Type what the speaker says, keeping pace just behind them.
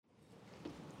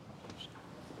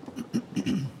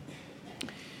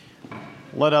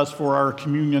Let us, for our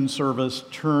communion service,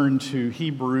 turn to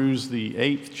Hebrews, the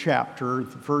 8th chapter,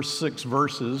 the first 6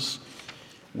 verses.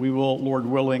 We will, Lord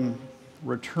willing,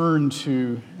 return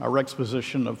to our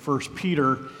exposition of 1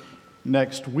 Peter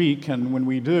next week, and when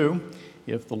we do,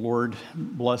 if the Lord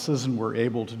blesses and we're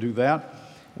able to do that,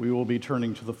 we will be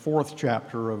turning to the 4th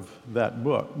chapter of that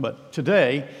book. But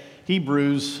today,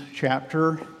 Hebrews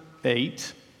chapter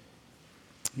 8,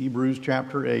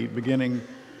 beginning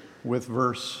with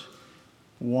verse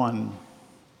 1.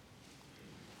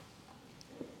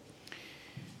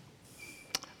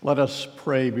 Let us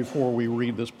pray before we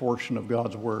read this portion of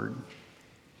God's Word.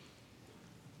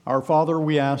 Our Father,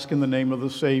 we ask in the name of the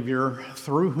Savior,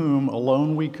 through whom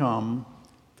alone we come,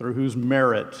 through whose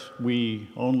merit we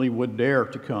only would dare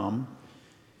to come,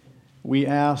 we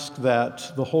ask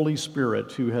that the Holy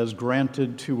Spirit, who has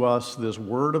granted to us this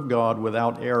Word of God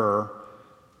without error,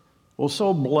 will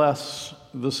so bless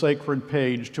the sacred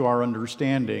page to our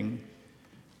understanding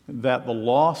that the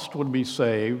lost would be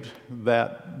saved,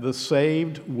 that the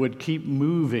saved would keep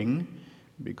moving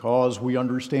because we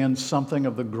understand something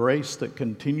of the grace that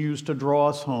continues to draw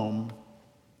us home,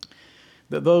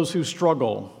 that those who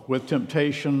struggle with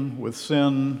temptation, with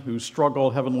sin, who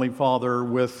struggle, Heavenly Father,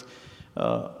 with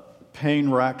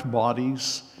pain-racked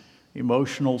bodies,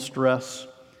 emotional stress,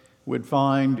 would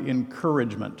find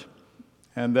encouragement,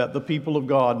 and that the people of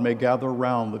God may gather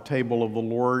around the table of the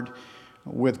Lord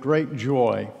with great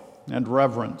joy and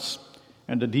reverence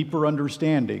and a deeper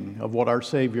understanding of what our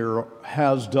Savior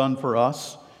has done for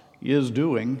us, is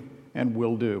doing, and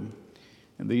will do.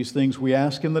 And these things we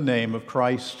ask in the name of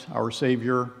Christ, our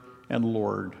Savior and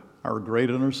Lord, our great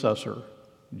intercessor,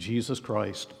 Jesus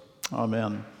Christ.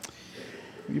 Amen.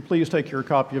 Will you please take your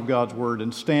copy of God's Word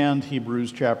and stand?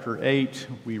 Hebrews chapter 8,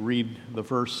 we read the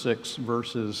first 6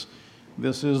 verses.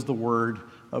 This is the Word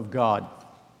of God.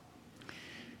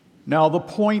 Now, the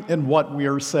point in what we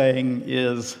are saying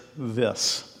is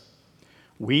this: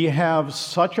 we have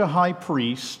such a high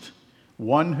priest,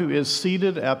 one who is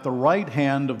seated at the right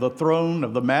hand of the throne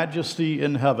of the majesty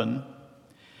in heaven,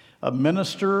 a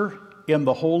minister in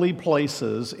the holy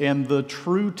places, in the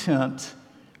true tent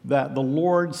that the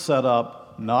Lord set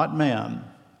up, not man.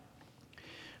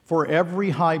 For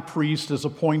every high priest is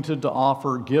appointed to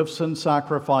offer gifts and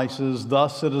sacrifices.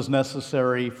 Thus it is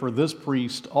necessary for this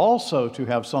priest also to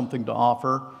have something to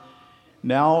offer.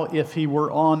 Now, if he were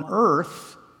on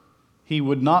earth, he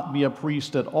would not be a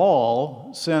priest at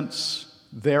all, since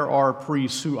there are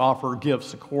priests who offer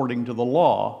gifts according to the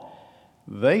law.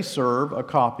 They serve a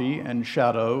copy and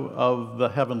shadow of the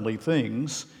heavenly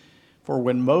things. For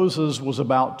when Moses was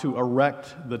about to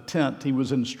erect the tent, he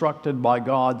was instructed by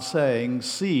God, saying,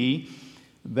 "See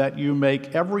that you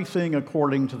make everything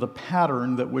according to the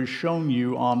pattern that was shown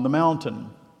you on the mountain."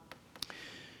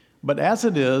 But as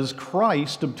it is,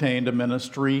 Christ obtained a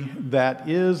ministry that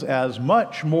is as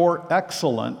much more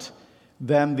excellent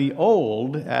than the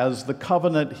old, as the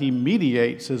covenant he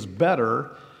mediates is better,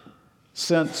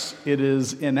 since it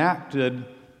is enacted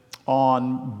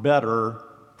on better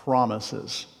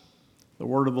promises. The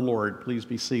word of the Lord. Please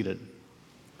be seated.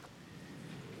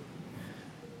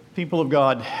 People of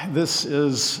God, this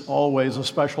is always a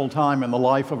special time in the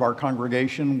life of our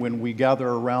congregation when we gather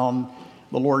around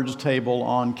the Lord's table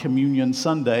on Communion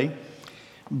Sunday,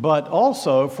 but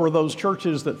also for those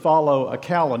churches that follow a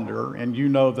calendar, and you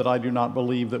know that I do not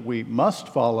believe that we must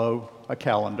follow a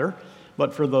calendar,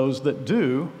 but for those that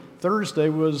do, Thursday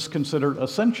was considered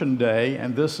Ascension Day,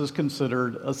 and this is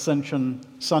considered Ascension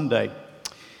Sunday.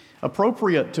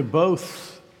 Appropriate to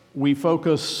both, we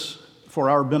focus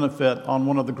for our benefit on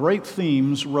one of the great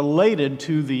themes related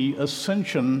to the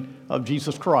ascension of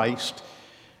Jesus Christ.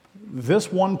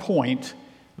 This one point,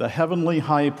 the heavenly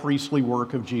high priestly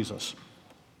work of Jesus.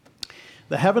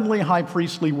 The heavenly high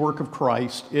priestly work of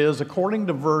Christ is, according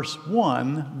to verse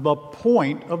 1, the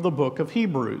point of the book of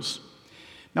Hebrews.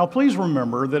 Now, please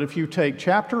remember that if you take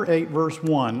chapter 8, verse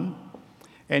 1,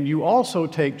 and you also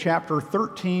take chapter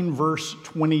 13, verse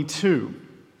 22,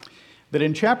 that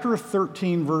in chapter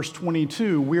 13, verse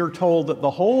 22, we are told that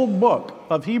the whole book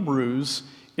of Hebrews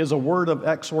is a word of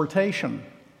exhortation.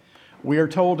 We are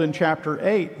told in chapter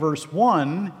 8, verse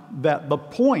 1, that the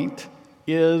point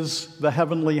is the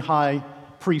heavenly high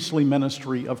priestly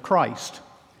ministry of Christ.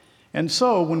 And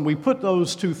so, when we put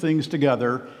those two things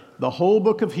together, the whole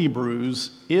book of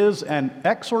Hebrews is an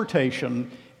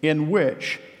exhortation in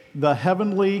which the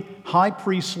heavenly high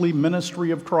priestly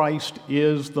ministry of Christ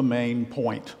is the main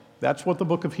point. That's what the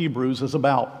book of Hebrews is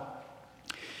about.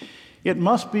 It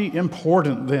must be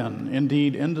important then,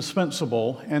 indeed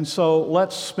indispensable, and so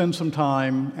let's spend some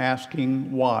time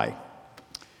asking why.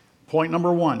 Point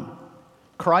number one,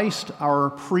 Christ our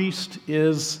priest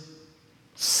is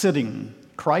sitting.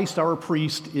 Christ our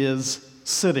priest is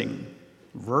sitting.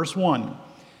 Verse 1.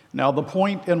 Now the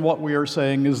point in what we are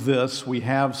saying is this: we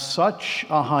have such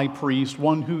a high priest,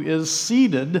 one who is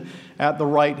seated at the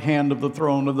right hand of the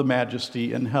throne of the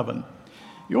majesty in heaven.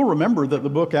 You'll remember that the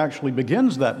book actually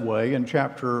begins that way in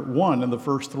chapter 1 in the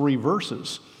first 3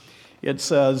 verses. It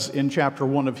says in chapter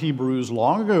 1 of Hebrews,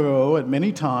 long ago, at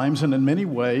many times and in many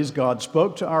ways, God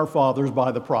spoke to our fathers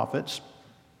by the prophets.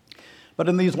 But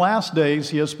in these last days,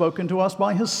 he has spoken to us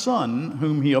by his Son,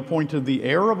 whom he appointed the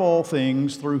heir of all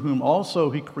things, through whom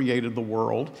also he created the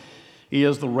world. He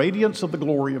is the radiance of the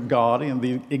glory of God and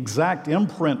the exact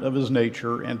imprint of his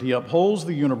nature, and he upholds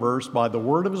the universe by the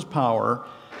word of his power.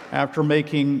 After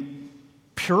making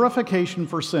purification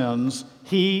for sins,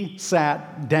 he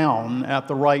sat down at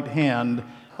the right hand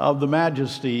of the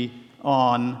majesty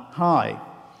on high.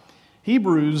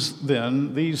 Hebrews,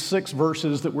 then, these 6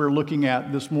 verses that we're looking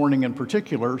at this morning in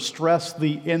particular, stress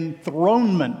the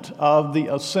enthronement of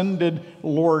the ascended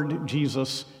Lord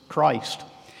Jesus Christ,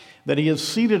 that he is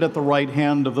seated at the right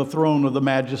hand of the throne of the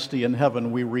majesty in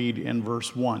heaven, we read in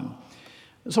verse 1.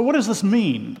 So what does this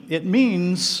mean? It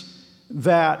means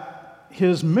that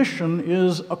his mission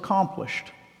is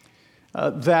accomplished,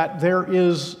 that there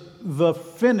is the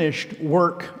finished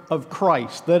work of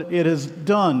Christ, that it is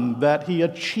done, that he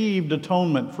achieved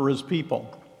atonement for his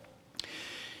people.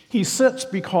 He sits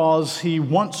because he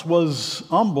once was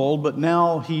humble, but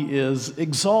now he is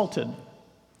exalted.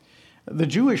 The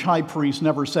Jewish high priest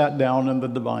never sat down in the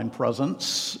divine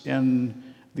presence in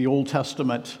the Old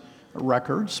Testament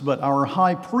records, but our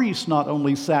high priest not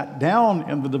only sat down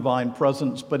in the divine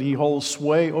presence, but he holds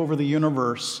sway over the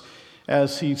universe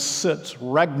as he sits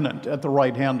regnant at the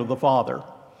right hand of the Father.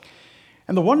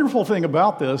 And the wonderful thing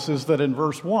about this is that in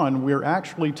verse 1, we're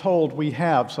actually told we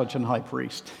have such an high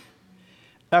priest.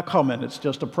 Ekomen, it's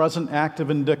just a present active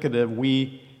indicative.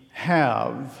 We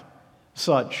have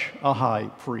such a high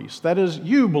priest. That is,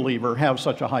 you, believer, have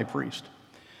such a high priest.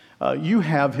 You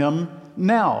have him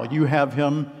now. You have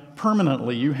him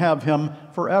permanently. You have him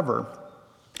forever.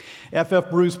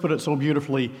 F.F. Bruce put it so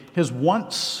beautifully: his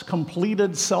once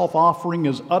completed self-offering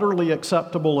is utterly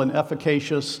acceptable and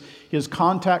efficacious. His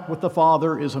contact with the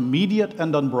Father is immediate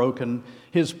and unbroken.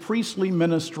 His priestly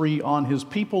ministry on his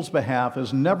people's behalf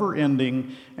is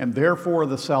never-ending, and therefore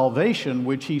the salvation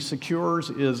which he secures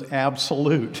is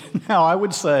absolute. Now, I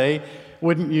would say,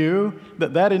 wouldn't you,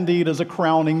 that indeed is a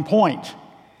crowning point.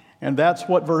 And that's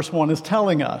what verse 1 is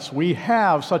telling us. We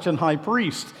have such an high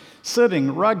priest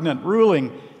sitting, regnant,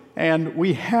 ruling, and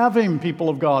we have him, people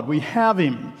of God. We have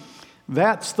him.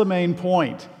 That's the main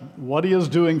point, what he is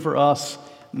doing for us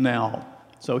now.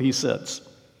 So he sits.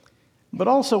 But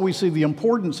also we see the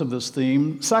importance of this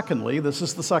theme. Secondly, this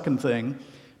is the second thing,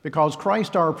 because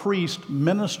Christ our priest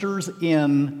ministers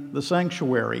in the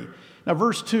sanctuary. Now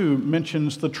verse 2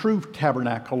 mentions the true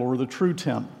tabernacle or the true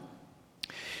tent.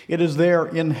 It is there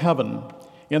in heaven,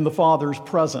 in the Father's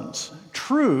presence.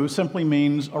 True simply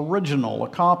means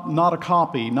original, not a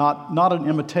copy, not an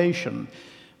imitation,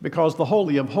 because the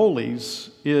Holy of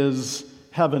Holies is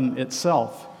heaven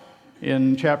itself.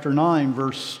 In chapter 9,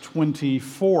 verse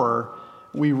 24,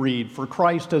 we read, "For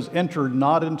Christ has entered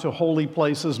not into holy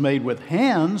places made with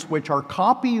hands, which are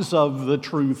copies of the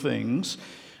true things,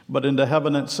 but into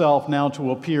heaven itself, now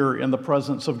to appear in the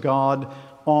presence of God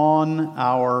on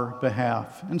our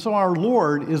behalf." And so our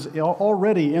Lord is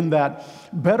already in that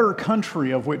better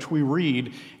country of which we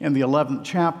read in the 11th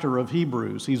chapter of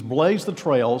Hebrews. He's blazed the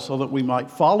trail so that we might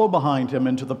follow behind him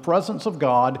into the presence of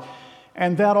God.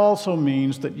 And that also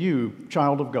means that you,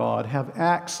 child of God, have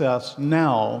access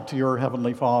now to your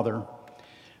heavenly Father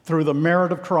through the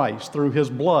merit of Christ, through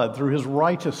his blood, through his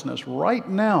righteousness, right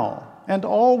now and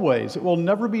always. It will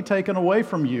never be taken away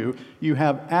from you. You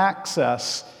have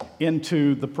access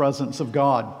into the presence of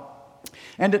God.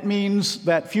 And it means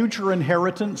that future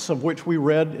inheritance of which we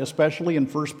read, especially in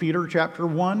 1 Peter chapter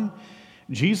 1,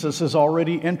 Jesus has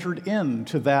already entered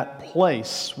into that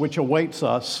place which awaits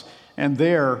us, and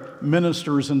there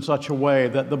ministers in such a way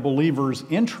that the believer's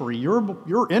entry,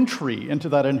 your entry into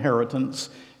that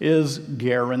inheritance is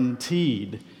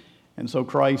guaranteed. And so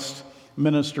Christ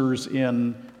ministers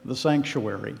in the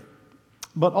sanctuary.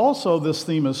 But also this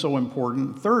theme is so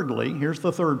important. Thirdly, here's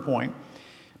the third point,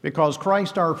 because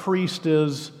Christ our priest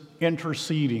is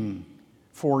interceding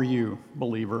for you,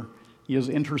 believer. He is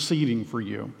interceding for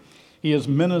you. He is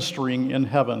ministering in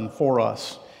heaven for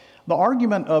us. The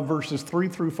argument of verses 3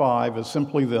 through 5 is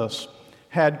simply this: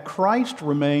 had Christ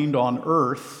remained on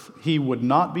earth, he would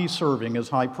not be serving as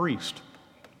high priest.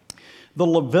 The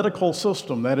Levitical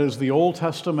system, that is, the Old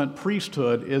Testament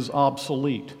priesthood, is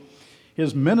obsolete.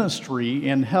 His ministry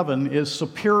in heaven is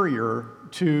superior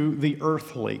to the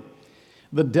earthly.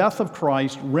 The death of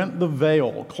Christ rent the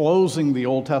veil, closing the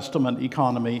Old Testament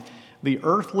economy. The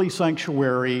earthly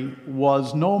sanctuary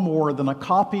was no more than a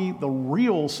copy. The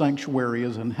real sanctuary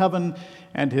is in heaven,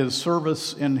 and his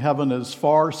service in heaven is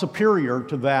far superior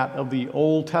to that of the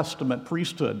Old Testament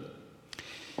priesthood.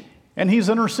 And he's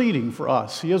interceding for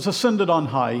us. He has ascended on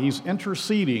high. He's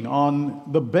interceding on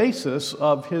the basis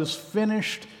of his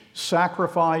finished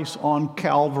sacrifice on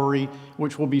Calvary,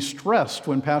 which will be stressed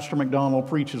when Pastor McDonald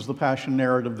preaches the Passion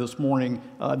narrative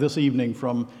this evening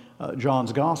from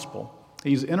John's Gospel.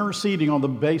 He's interceding on the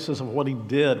basis of what he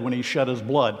did when he shed his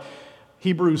blood.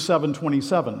 Hebrews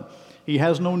 7:27. He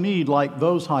has no need, like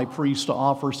those high priests, to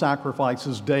offer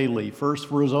sacrifices daily, first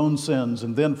for his own sins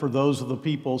and then for those of the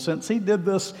people, since he did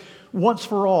this once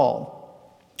for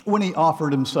all when he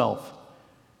offered himself.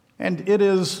 And it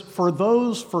is for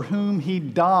those for whom he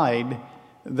died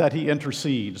that he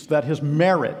intercedes, that his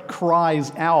merit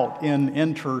cries out in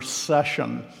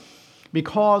intercession.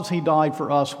 Because he died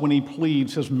for us when he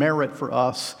pleads, his merit for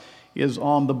us is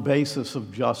on the basis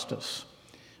of justice.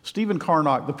 Stephen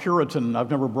Carnock, the Puritan, I've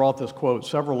never brought this quote,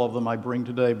 several of them I bring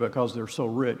today because they're so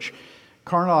rich.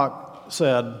 Carnock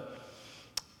said,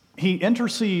 "He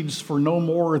intercedes for no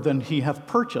more than he hath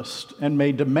purchased, and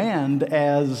may demand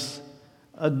as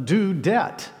a due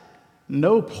debt.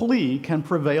 No plea can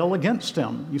prevail against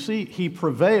him." You see, he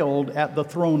prevailed at the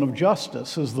throne of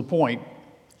justice, is the point.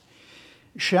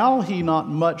 "Shall he not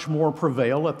much more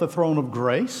prevail at the throne of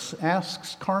grace?"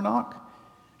 asks Carnock.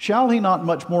 "Shall he not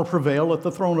much more prevail at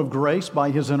the throne of grace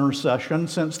by his intercession,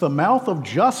 since the mouth of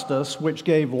justice, which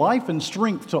gave life and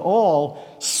strength to all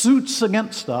suits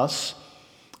against us,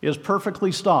 is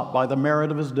perfectly stopped by the merit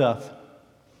of his death?"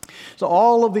 So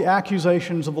all of the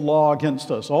accusations of the law against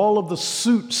us, all of the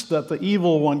suits that the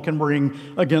evil one can bring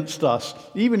against us,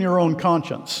 even your own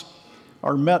conscience,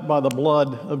 are met by the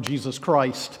blood of Jesus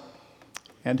Christ.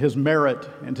 And his merit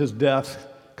and his death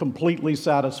completely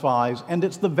satisfies. And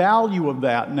it's the value of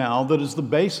that now that is the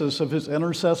basis of his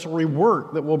intercessory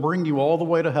work that will bring you all the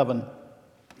way to heaven.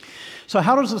 So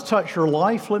how does this touch your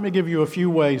life? Let me give you a few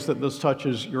ways that this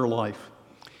touches your life.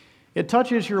 It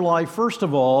touches your life, first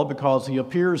of all, because he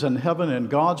appears in heaven in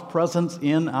God's presence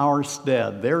in our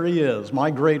stead. There he is,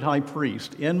 my great high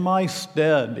priest, in my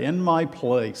stead, in my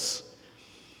place.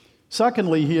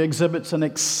 Secondly, he exhibits an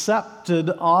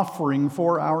accepted offering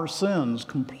for our sins,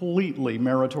 completely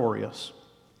meritorious.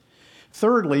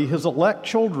 Thirdly, his elect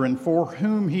children for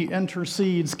whom he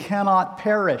intercedes cannot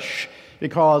perish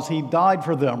because he died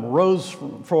for them, rose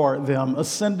for them,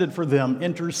 ascended for them,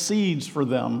 intercedes for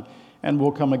them, and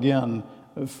will come again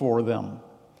for them.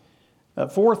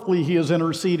 Fourthly, he is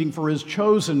interceding for his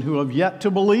chosen who have yet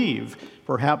to believe.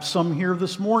 Perhaps some here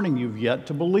this morning you've yet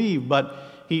to believe, but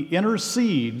he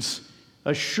intercedes,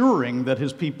 assuring that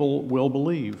his people will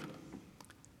believe.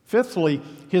 Fifthly,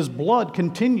 his blood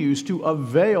continues to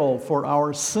avail for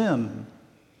our sin.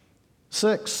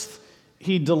 Sixth,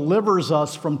 he delivers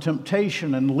us from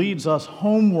temptation and leads us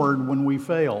homeward when we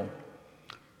fail.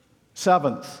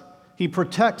 Seventh, he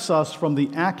protects us from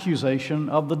the accusation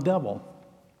of the devil.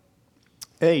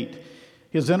 8,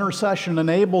 his intercession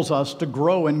enables us to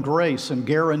grow in grace and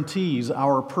guarantees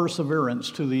our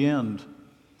perseverance to the end.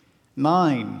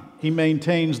 9, he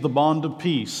maintains the bond of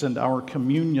peace and our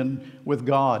communion with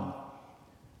God.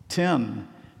 10,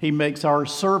 he makes our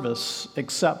service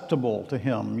acceptable to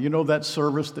him. You know that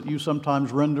service that you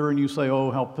sometimes render and you say,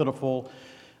 "Oh, how pitiful."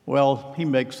 Well, he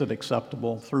makes it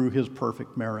acceptable through his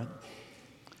perfect merit.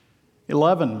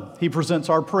 11, he presents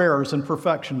our prayers in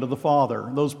perfection to the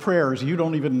Father. Those prayers you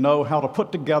don't even know how to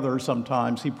put together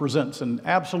sometimes, he presents in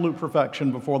absolute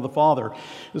perfection before the Father.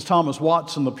 As Thomas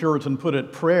Watson, the Puritan, put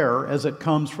it, prayer, as it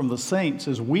comes from the saints,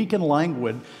 is weak and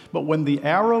languid, but when the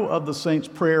arrow of the saint's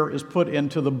prayer is put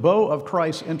into the bow of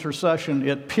Christ's intercession,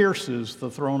 it pierces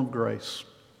the throne of grace.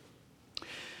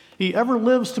 He ever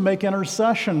lives to make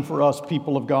intercession for us,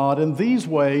 people of God, in these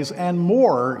ways and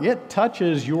more. It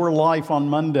touches your life on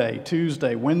Monday,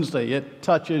 Tuesday, Wednesday. It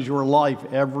touches your life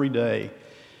every day.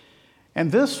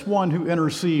 And this one who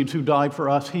intercedes, who died for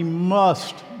us, he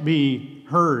must be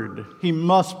heard. He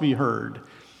must be heard.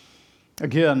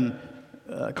 Again,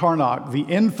 Carnock, the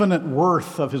infinite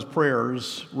worth of his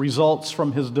prayers results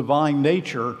from his divine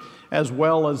nature as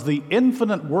well as the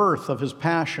infinite worth of his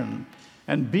passion.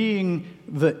 And being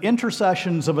the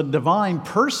intercessions of a divine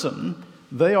person,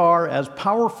 they are as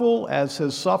powerful as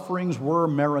his sufferings were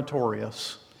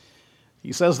meritorious.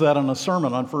 He says that in a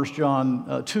sermon on 1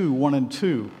 John 2, 1 and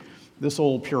 2. this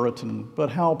old Puritan, but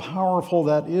how powerful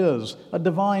that is. A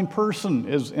divine person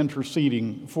is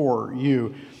interceding for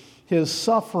you. His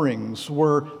sufferings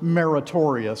were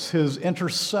meritorious. His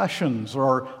intercessions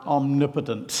are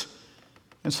omnipotent.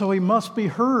 And so he must be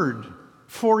heard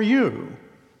for you,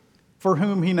 for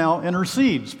whom he now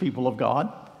intercedes, people of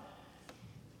God.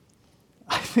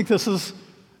 I think this is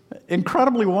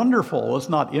incredibly wonderful. It's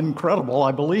not incredible,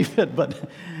 I believe it, but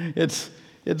it's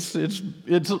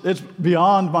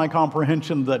beyond my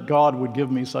comprehension that God would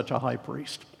give me such a high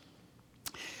priest.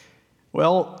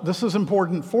 Well, this is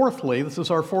important. Fourthly, this is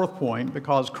our fourth point,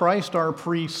 because Christ our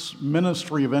priest's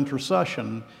ministry of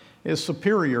intercession is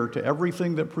superior to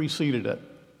everything that preceded it.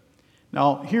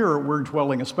 Now, here we're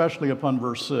dwelling especially upon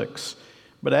verse 6.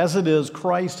 But as it is,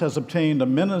 Christ has obtained a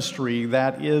ministry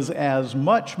that is as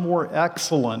much more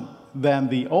excellent than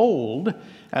the old,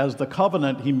 as the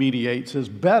covenant he mediates is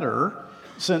better,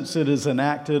 since it is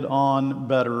enacted on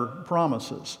better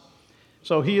promises.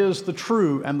 So he is the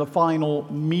true and the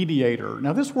final mediator.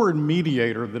 Now, this word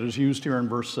mediator that is used here in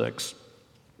verse 6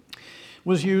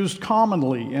 was used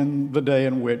commonly in the day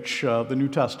in which the New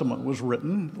Testament was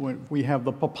written. When we have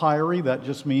the papyri, that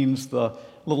just means the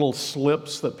little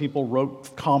slips that people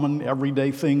wrote common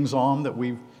everyday things on that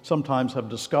we sometimes have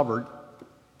discovered.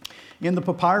 In the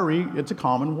papyri, it's a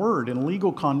common word. In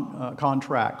legal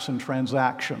contracts and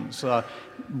transactions,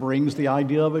 brings the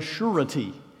idea of a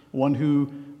surety, one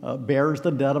who bears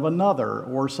the debt of another,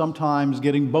 or sometimes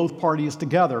getting both parties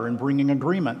together and bringing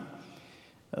agreement.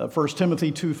 1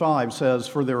 Timothy 2:5 says,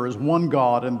 "For there is one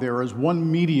God and there is one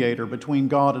mediator between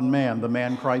God and man, the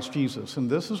man Christ Jesus." And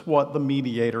this is what the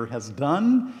mediator has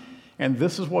done, and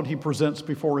this is what he presents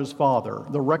before his Father,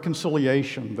 the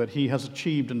reconciliation that he has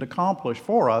achieved and accomplished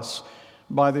for us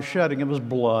by the shedding of his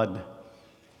blood.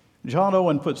 John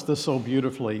Owen puts this so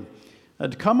beautifully: "To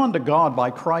come unto God by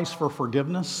Christ for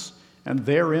forgiveness, and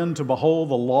therein to behold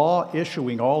the law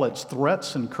issuing all its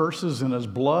threats and curses in his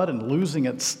blood and losing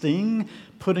its sting,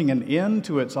 putting an end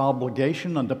to its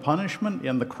obligation unto punishment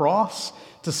in the cross,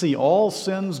 to see all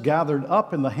sins gathered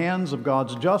up in the hands of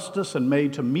God's justice and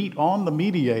made to meet on the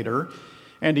mediator,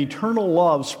 and eternal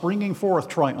love springing forth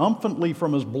triumphantly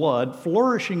from his blood,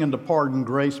 flourishing into pardon,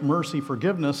 grace, mercy,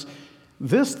 forgiveness,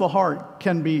 this the heart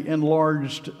can be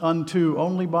enlarged unto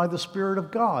only by the Spirit of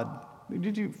God."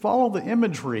 Did you follow the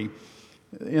imagery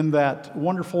in that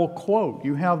wonderful quote?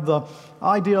 You have the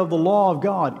idea of the law of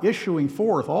God issuing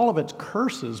forth all of its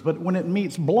curses, but when it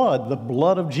meets blood, the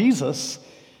blood of Jesus,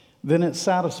 then it's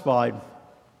satisfied.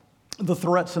 The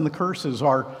threats and the curses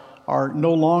are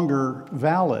no longer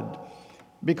valid,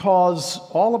 because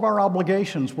all of our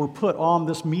obligations were put on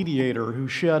this mediator who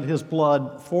shed his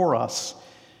blood for us.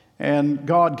 And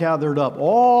God gathered up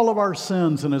all of our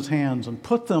sins in his hands and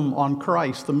put them on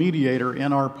Christ, the mediator,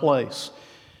 in our place.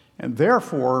 And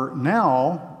therefore,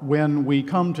 now, when we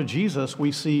come to Jesus,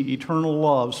 we see eternal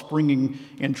love springing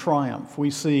in triumph.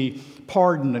 We see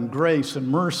pardon and grace and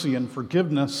mercy and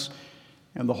forgiveness.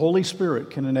 And the Holy Spirit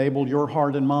can enable your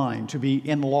heart and mind to be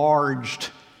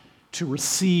enlarged to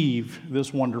receive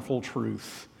this wonderful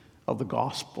truth of the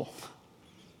gospel.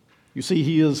 You see,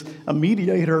 he is a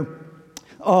mediator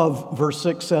of, verse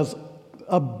 6 says,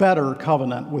 a better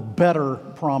covenant with better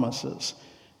promises.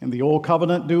 In the old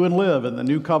covenant, do and live. In the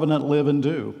new covenant, live and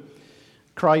do.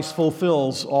 Christ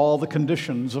fulfills all the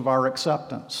conditions of our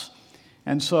acceptance.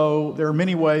 And so there are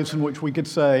many ways in which we could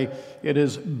say it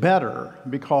is better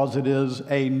because it is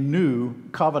a new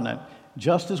covenant.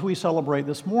 Just as we celebrate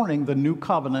this morning the new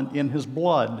covenant in his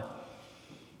blood.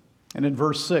 And in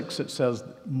verse 6 it says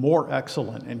more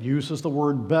excellent and uses the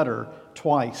word better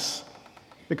twice.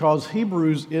 Because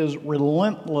Hebrews is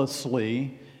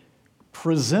relentlessly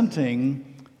presenting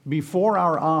before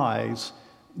our eyes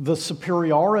the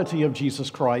superiority of Jesus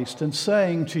Christ and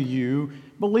saying to you,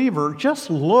 believer, just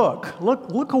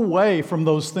look away from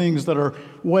those things that are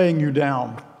weighing you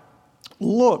down.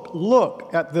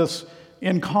 Look at this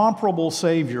incomparable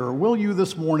Savior. Will you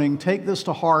this morning take this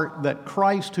to heart, that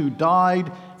Christ, who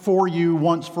died for you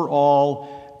once for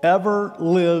all, ever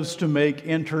lives to make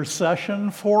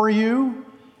intercession for you,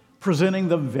 presenting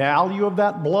the value of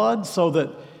that blood so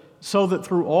that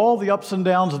through all the ups and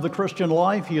downs of the Christian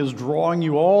life, he is drawing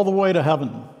you all the way to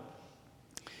heaven.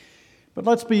 But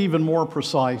let's be even more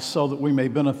precise so that we may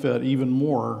benefit even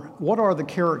more. What are the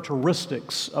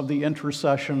characteristics of the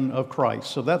intercession of Christ?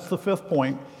 So that's the fifth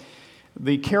point,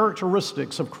 the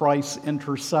characteristics of Christ's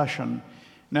intercession.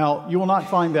 Now, you will not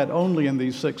find that only in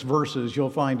these 6 verses. You'll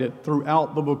find it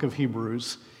throughout the book of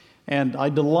Hebrews. And I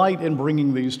delight in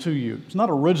bringing these to you. It's not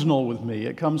original with me.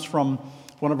 It comes from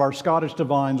one of our Scottish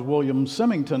divines, William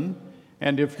Symington,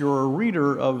 And if you're a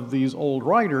reader of these old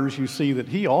writers, you see that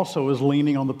he also is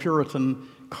leaning on the Puritan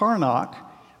Carnock,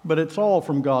 but it's all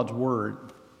from God's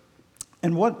Word.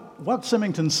 And what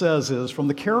Symington says is, from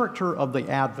the character of the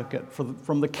advocate,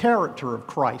 from the character of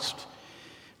Christ,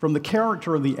 from the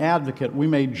character of the advocate, we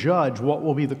may judge what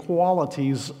will be the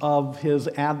qualities of his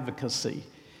advocacy.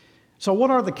 So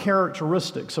what are the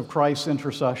characteristics of Christ's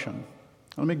intercession?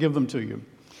 Let me give them to you.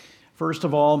 First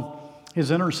of all,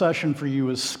 his intercession for you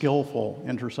is skillful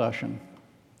intercession.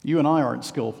 You and I aren't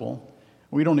skillful.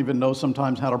 We don't even know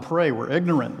sometimes how to pray. We're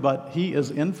ignorant, but he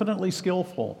is infinitely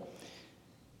skillful.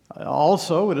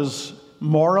 Also, it is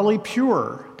morally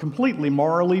pure, completely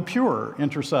morally pure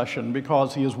intercession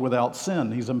because he is without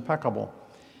sin. He's impeccable.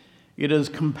 It is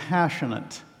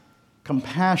compassionate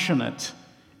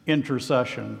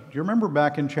intercession. Do you remember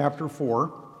back in chapter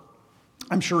 4?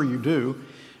 I'm sure you do.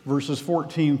 Verses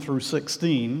 14 through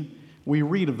 16, we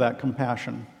read of that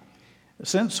compassion.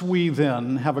 Since we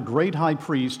then have a great high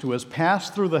priest who has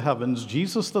passed through the heavens,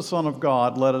 Jesus the Son of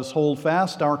God, let us hold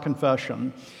fast our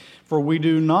confession. For we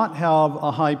do not have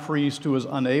a high priest who is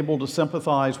unable to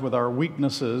sympathize with our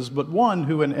weaknesses, but one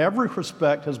who in every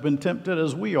respect has been tempted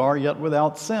as we are, yet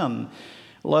without sin.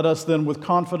 Let us then with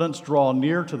confidence draw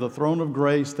near to the throne of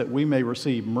grace that we may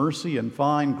receive mercy and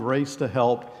find grace to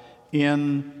help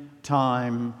in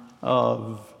time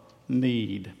of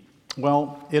need.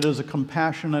 Well, it is a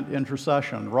compassionate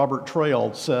intercession. Robert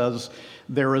Trail says,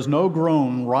 there is no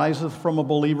groan riseth from a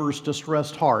believer's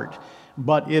distressed heart,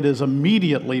 but it is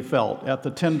immediately felt at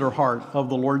the tender heart of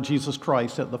the Lord Jesus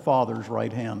Christ at the Father's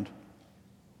right hand.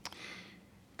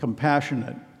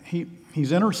 Compassionate.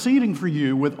 He's interceding for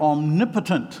you with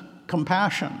omnipotent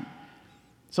compassion.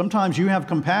 Sometimes you have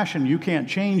compassion, you can't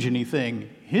change anything.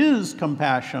 His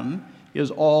compassion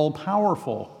is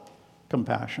all-powerful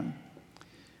compassion.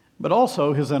 But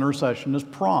also his intercession is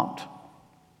prompt.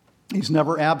 He's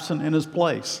never absent in his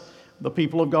place. The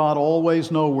people of God always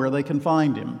know where they can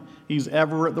find him. He's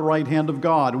ever at the right hand of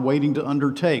God, waiting to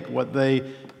undertake what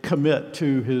they commit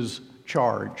to his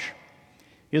charge.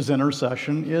 His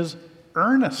intercession is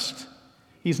earnest.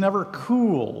 He's never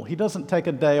cool. He doesn't take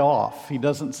a day off. He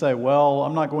doesn't say, well,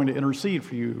 I'm not going to intercede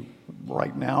for you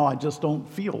right now. I just don't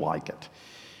feel like it.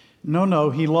 No,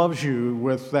 he loves you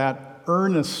with that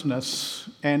earnestness,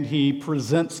 and he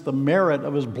presents the merit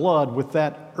of his blood with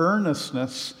that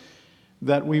earnestness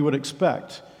that we would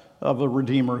expect of a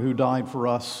Redeemer who died for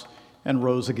us and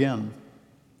rose again.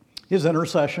 His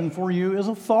intercession for you is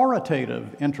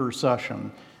authoritative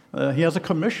intercession. He has a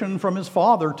commission from his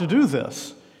Father to do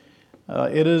this.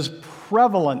 It is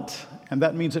prevalent, and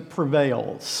that means it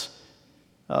prevails.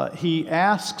 He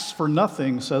asks for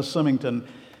nothing, says Symington,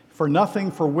 for nothing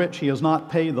for which he has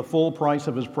not paid the full price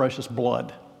of his precious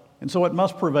blood. And so it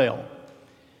must prevail.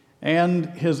 And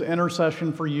his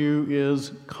intercession for you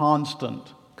is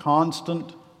constant,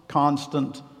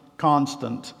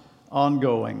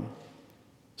 ongoing.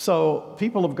 So,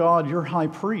 people of God, your high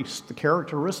priest, the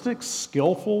characteristics,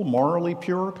 skillful, morally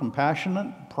pure, compassionate,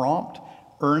 prompt,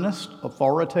 earnest,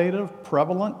 authoritative,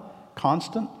 prevalent,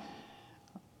 constant.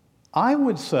 I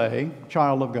would say,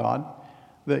 child of God,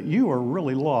 that you are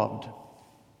really loved.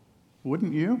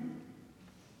 Wouldn't you?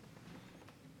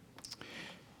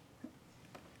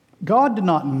 God did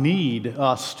not need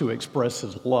us to express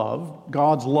his love.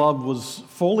 God's love was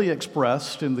fully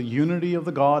expressed in the unity of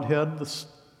the Godhead,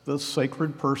 the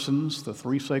sacred persons, the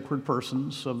three sacred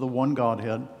persons of the one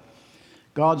Godhead.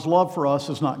 God's love for us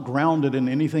is not grounded in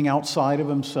anything outside of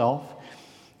himself.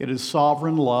 It is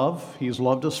sovereign love. He has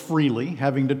loved us freely,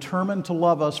 having determined to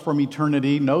love us from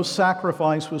eternity. No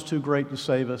sacrifice was too great to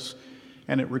save us,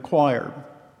 and it required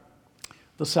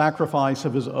the sacrifice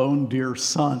of his own dear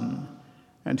Son.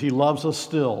 And he loves us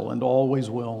still and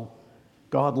always will.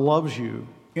 God loves you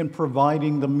in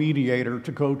providing the mediator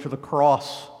to go to the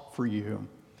cross for you.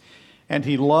 And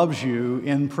he loves you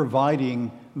in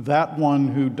providing that one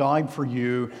who died for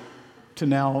you to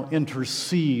now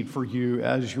intercede for you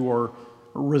as your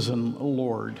risen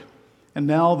Lord. And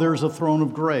now there's a throne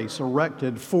of grace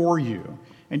erected for you.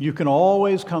 And you can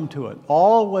always come to it,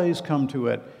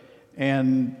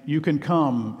 and you can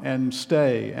come and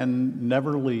stay and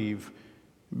never leave,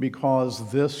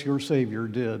 because this your Savior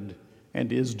did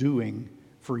and is doing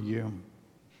for you.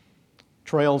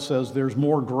 Trail says there's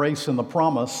more grace in the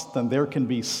promise than there can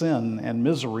be sin and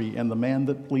misery in the man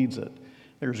that pleads it.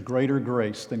 There's greater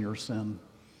grace than your sin.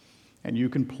 And you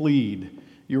can plead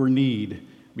your need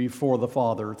before the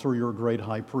Father through your great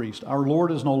high priest. Our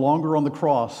Lord is no longer on the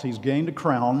cross. He's gained a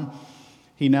crown.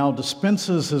 He now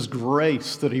dispenses his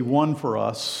grace that he won for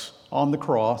us on the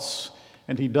cross,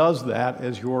 and he does that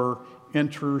as your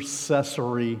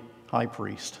intercessory high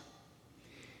priest.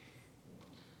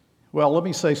 Well, let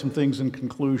me say some things in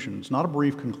conclusions, not a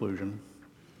brief conclusion.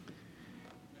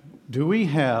 Do we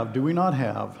not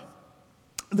have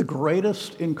the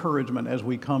greatest encouragement as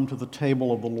we come to the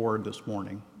table of the Lord this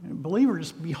morning?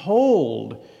 Believers,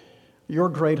 behold your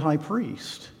great high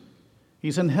priest.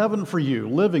 He's in heaven for you,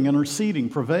 living, interceding,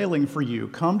 prevailing for you.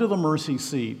 Come to the mercy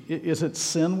seat. Is it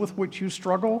sin with which you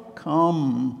struggle?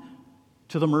 Come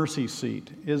to the mercy seat.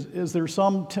 Is there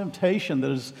some temptation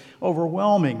that is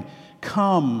overwhelming?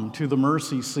 Come to the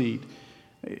mercy seat.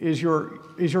 Is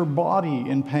your body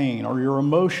in pain? Are your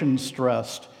emotions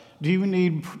stressed? Do you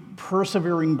need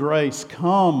persevering grace?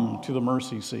 Come to the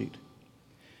mercy seat.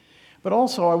 But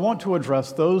also, I want to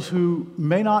address those who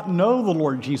may not know the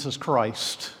Lord Jesus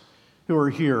Christ who are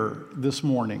here this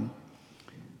morning.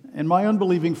 And my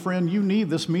unbelieving friend, you need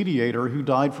this mediator who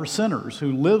died for sinners,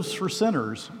 who lives for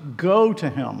sinners. Go to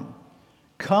him,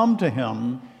 come to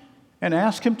him, and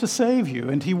ask him to save you,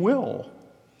 and he will.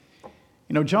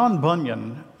 You know, John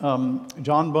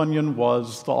Bunyan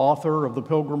was the author of The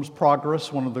Pilgrim's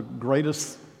Progress, one of the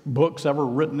greatest books ever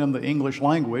written in the English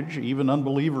language. Even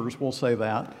unbelievers will say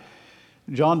that.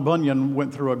 John Bunyan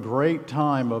went through a great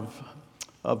time of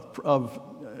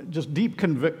just deep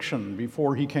conviction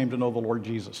before he came to know the Lord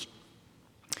Jesus.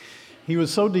 He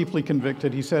was so deeply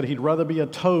convicted, he said he'd rather be a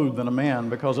toad than a man,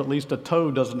 because at least a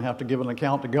toad doesn't have to give an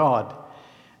account to God.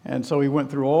 And so he went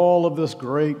through all of this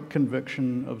great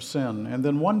conviction of sin. And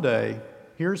then one day,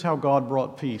 here's how God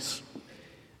brought peace.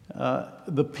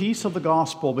 The peace of the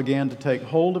gospel began to take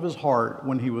hold of his heart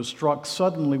when he was struck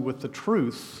suddenly with the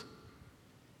truth.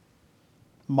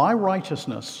 My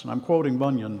righteousness, and I'm quoting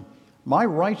Bunyan, my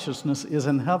righteousness is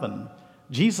in heaven,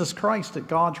 Jesus Christ at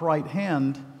God's right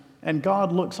hand, and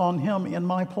God looks on him in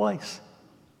my place.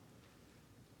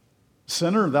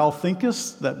 Sinner, thou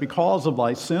thinkest that because of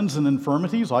thy sins and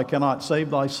infirmities I cannot save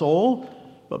thy soul,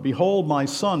 but behold, my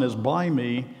Son is by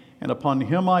me, and upon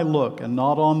him I look, and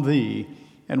not on thee,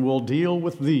 and will deal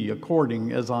with thee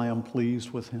according as I am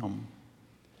pleased with him.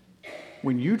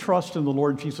 When you trust in the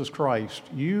Lord Jesus Christ,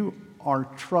 you are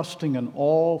trusting an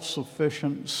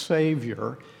all-sufficient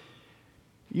Savior.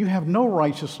 You have no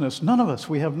righteousness, none of us,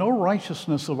 we have no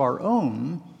righteousness of our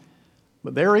own,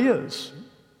 but there he is.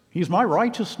 He's my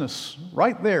righteousness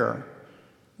right there,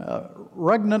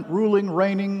 regnant, ruling,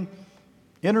 reigning,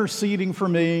 interceding for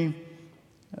me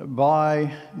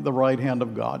by the right hand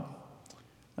of God.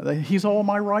 He's all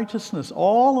my righteousness,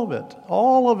 all of it,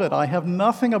 all of it. I have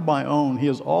nothing of my own. He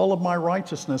is all of my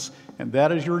righteousness, and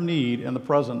that is your need in the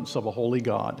presence of a holy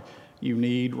God. You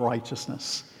need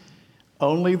righteousness.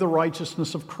 Only the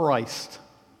righteousness of Christ,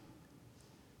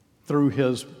 through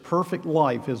his perfect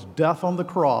life, his death on the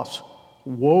cross,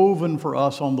 woven for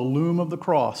us on the loom of the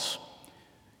cross,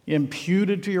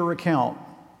 imputed to your account,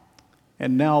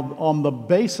 and now on the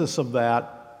basis of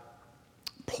that,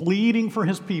 pleading for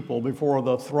his people before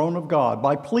the throne of God.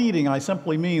 By pleading, I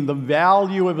simply mean the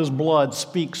value of his blood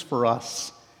speaks for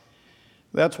us.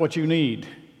 That's what you need.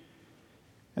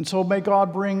 And so may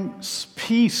God bring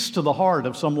peace to the heart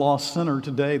of some lost sinner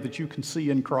today that you can see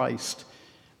in Christ,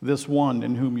 this one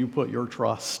in whom you put your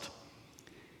trust.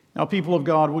 Now, people of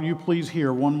God, will you please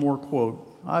hear one more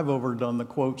quote? I've overdone the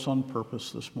quotes on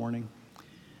purpose this morning.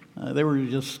 They were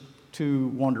just too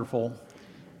wonderful.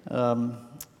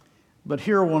 But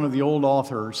hear one of the old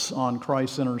authors on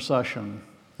Christ's intercession,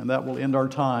 and that will end our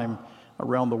time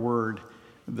around the Word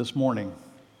this morning.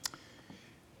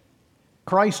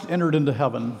 Christ entered into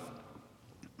heaven,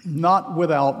 not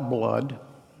without blood,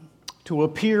 to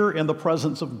appear in the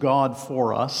presence of God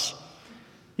for us.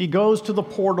 He goes to the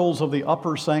portals of the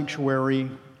upper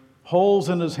sanctuary, holds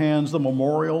in his hands the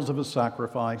memorials of his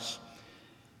sacrifice.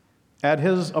 At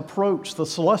his approach, the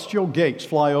celestial gates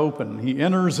fly open. He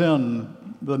enters in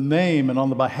the name and on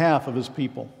the behalf of his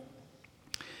people.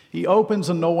 He opens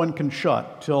and no one can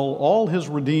shut till all his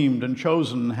redeemed and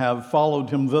chosen have followed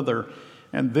him thither.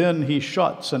 And then he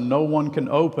shuts and no one can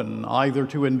open, either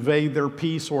to invade their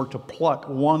peace or to pluck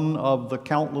one of the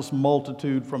countless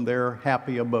multitude from their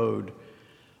happy abode.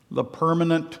 The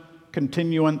permanent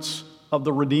continuance of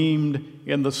the redeemed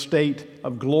in the state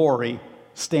of glory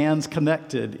stands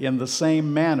connected in the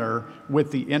same manner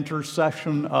with the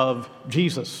intercession of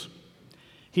Jesus.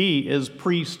 He is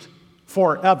priest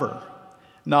forever.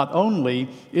 Not only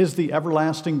is the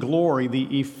everlasting glory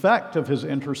the effect of his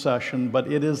intercession,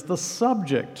 but it is the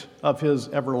subject of his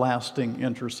everlasting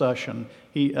intercession.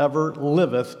 He ever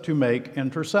liveth to make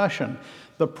intercession.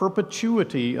 The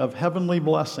perpetuity of heavenly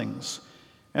blessings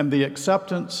and the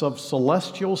acceptance of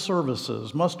celestial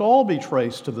services must all be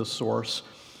traced to this source,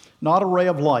 not a ray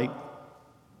of light,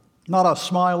 not a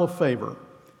smile of favor,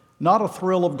 not a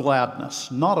thrill of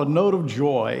gladness, not a note of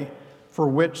joy for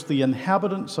which the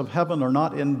inhabitants of heaven are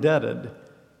not indebted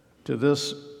to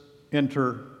this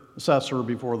intercessor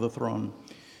before the throne.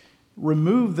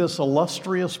 Remove this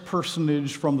illustrious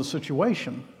personage from the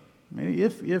situation. I mean,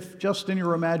 if just in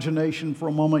your imagination for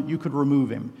a moment you could remove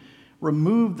him.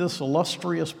 Remove this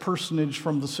illustrious personage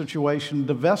from the situation,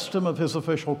 divest him of his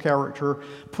official character,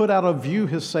 put out of view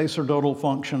his sacerdotal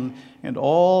function, and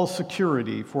all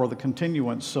security for the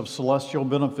continuance of celestial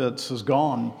benefits is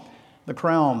gone. The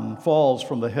crown falls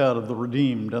from the head of the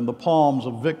redeemed, and the palms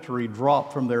of victory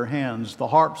drop from their hands. The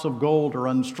harps of gold are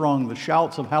unstrung, the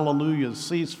shouts of hallelujahs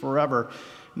cease forever.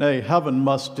 Nay, heaven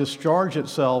must discharge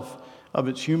itself of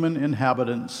its human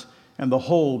inhabitants, and the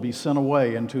whole be sent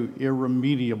away into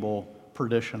irremediable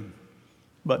perdition.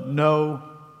 But no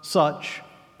such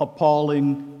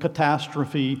appalling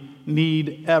catastrophe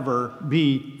need ever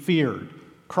be feared.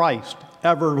 Christ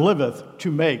ever liveth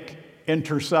to make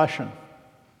intercession.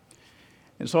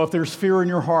 And so if there's fear in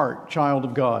your heart, child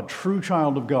of God, true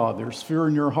child of God, there's fear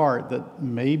in your heart that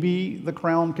maybe the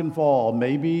crown can fall,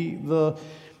 maybe the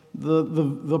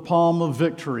palm of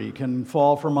victory can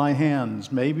fall from my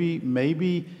hands,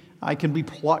 maybe I can be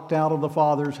plucked out of the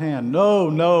Father's hand.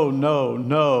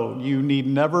 No, you need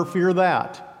never fear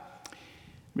that,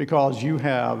 because you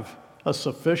have a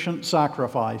sufficient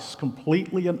sacrifice,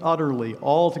 completely and utterly,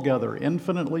 altogether,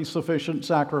 infinitely sufficient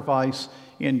sacrifice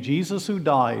in Jesus who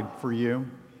died for you,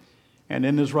 and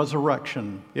in his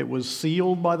resurrection. It was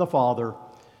sealed by the Father.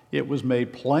 It was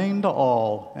made plain to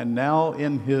all, and now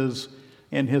in his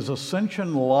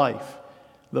ascension life,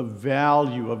 the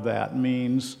value of that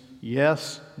means,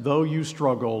 yes, though you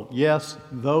struggle, yes,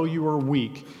 though you are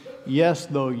weak, yes,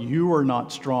 though you are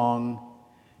not strong,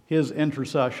 his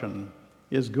intercession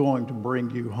is going to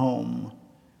bring you home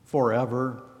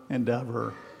forever and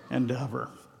ever and ever.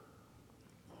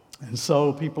 And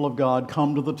so, people of God,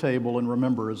 come to the table and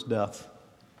remember his death,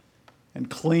 and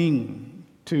cling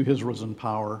to his risen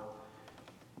power,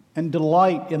 and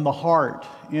delight in the heart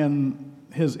in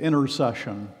his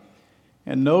intercession,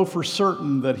 and know for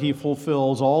certain that he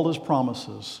fulfills all his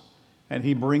promises, and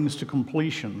he brings to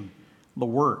completion the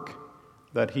work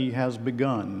that he has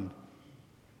begun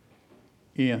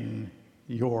in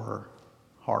your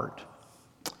heart.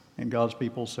 And God's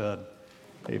people said,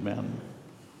 amen.